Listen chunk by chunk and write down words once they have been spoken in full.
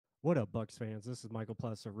What up, Bucks fans? This is Michael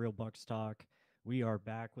Plus of Real Bucks Talk. We are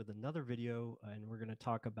back with another video, and we're going to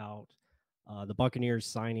talk about the Buccaneers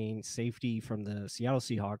signing safety from the Seattle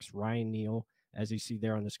Seahawks, Ryan Neal. As you see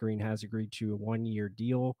there on the screen, has agreed to a 1-year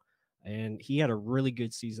deal, and he had a really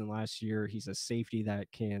good season last year. He's a safety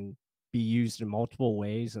that can be used in multiple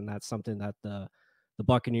ways, and that's something that the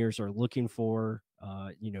Buccaneers are looking for,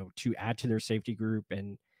 to add to their safety group.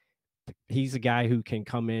 And he's a guy who can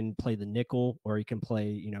come in, play the nickel, or he can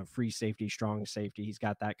play, free safety, strong safety. He's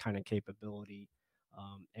got that kind of capability.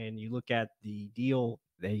 And you look at the deal,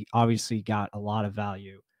 they obviously got a lot of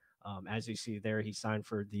value. As you see there, he signed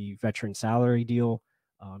for the veteran salary deal.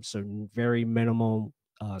 So very minimal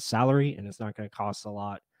salary, and it's not going to cost a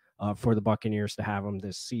lot for the Buccaneers to have him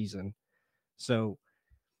this season. So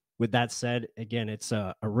with that said, again, it's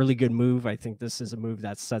a really good move. I think this is a move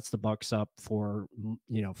that sets the Bucs up for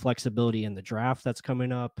flexibility in the draft that's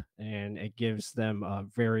coming up, and it gives them a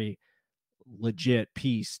very legit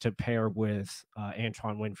piece to pair with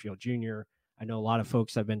Antoine Winfield Jr. I know a lot of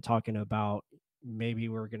folks have been talking about maybe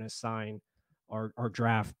we're going to sign our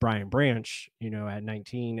draft Brian Branch, at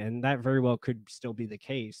 19, and that very well could still be the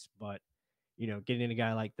case, but getting a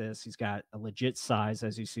guy like this, he's got a legit size,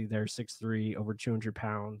 as you see there, 6'3", over 200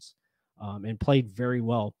 pounds, and played very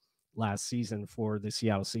well last season for the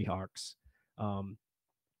Seattle Seahawks.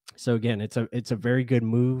 So again, it's a very good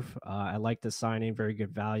move. I like the signing, very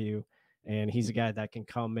good value, and he's a guy that can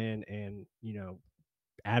come in and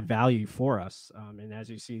add value for us. And as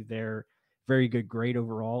you see there, very good grade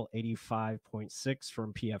overall, 85.6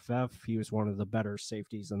 from PFF. He was one of the better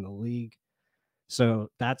safeties in the league. So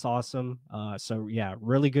that's awesome. So yeah,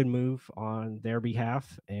 really good move on their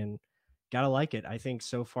behalf, and gotta like it. I think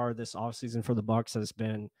so far this offseason for the Bucs has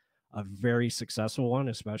been a very successful one,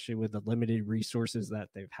 especially with the limited resources that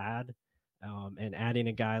they've had. And adding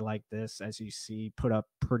a guy like this, as you see, put up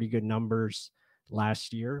pretty good numbers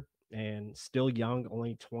last year, and still young,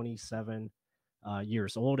 only 27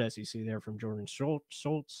 years old, as you see there from Jordan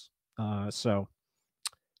Schultz. So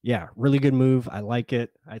yeah, really good move. I like it.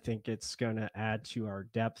 I think it's going to add to our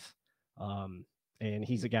depth. And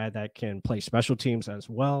he's a guy that can play special teams as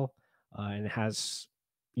well, and has,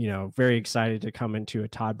 very excited to come into a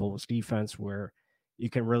Todd Bowles defense where you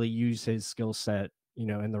can really use his skill set,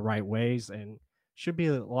 in the right ways, and should be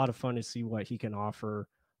a lot of fun to see what he can offer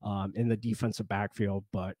in the defensive backfield.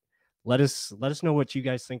 But let us know what you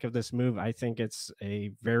guys think of this move. I think it's a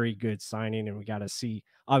very good signing, and we got to see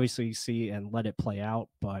and let it play out.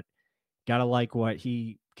 But gotta like what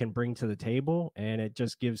he can bring to the table, and it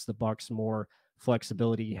just gives the Bucs more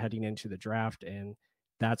flexibility heading into the draft, and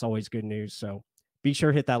that's always good news. So be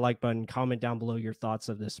sure to hit that like button, comment down below your thoughts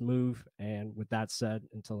of this move, and with that said,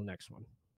 until the next one.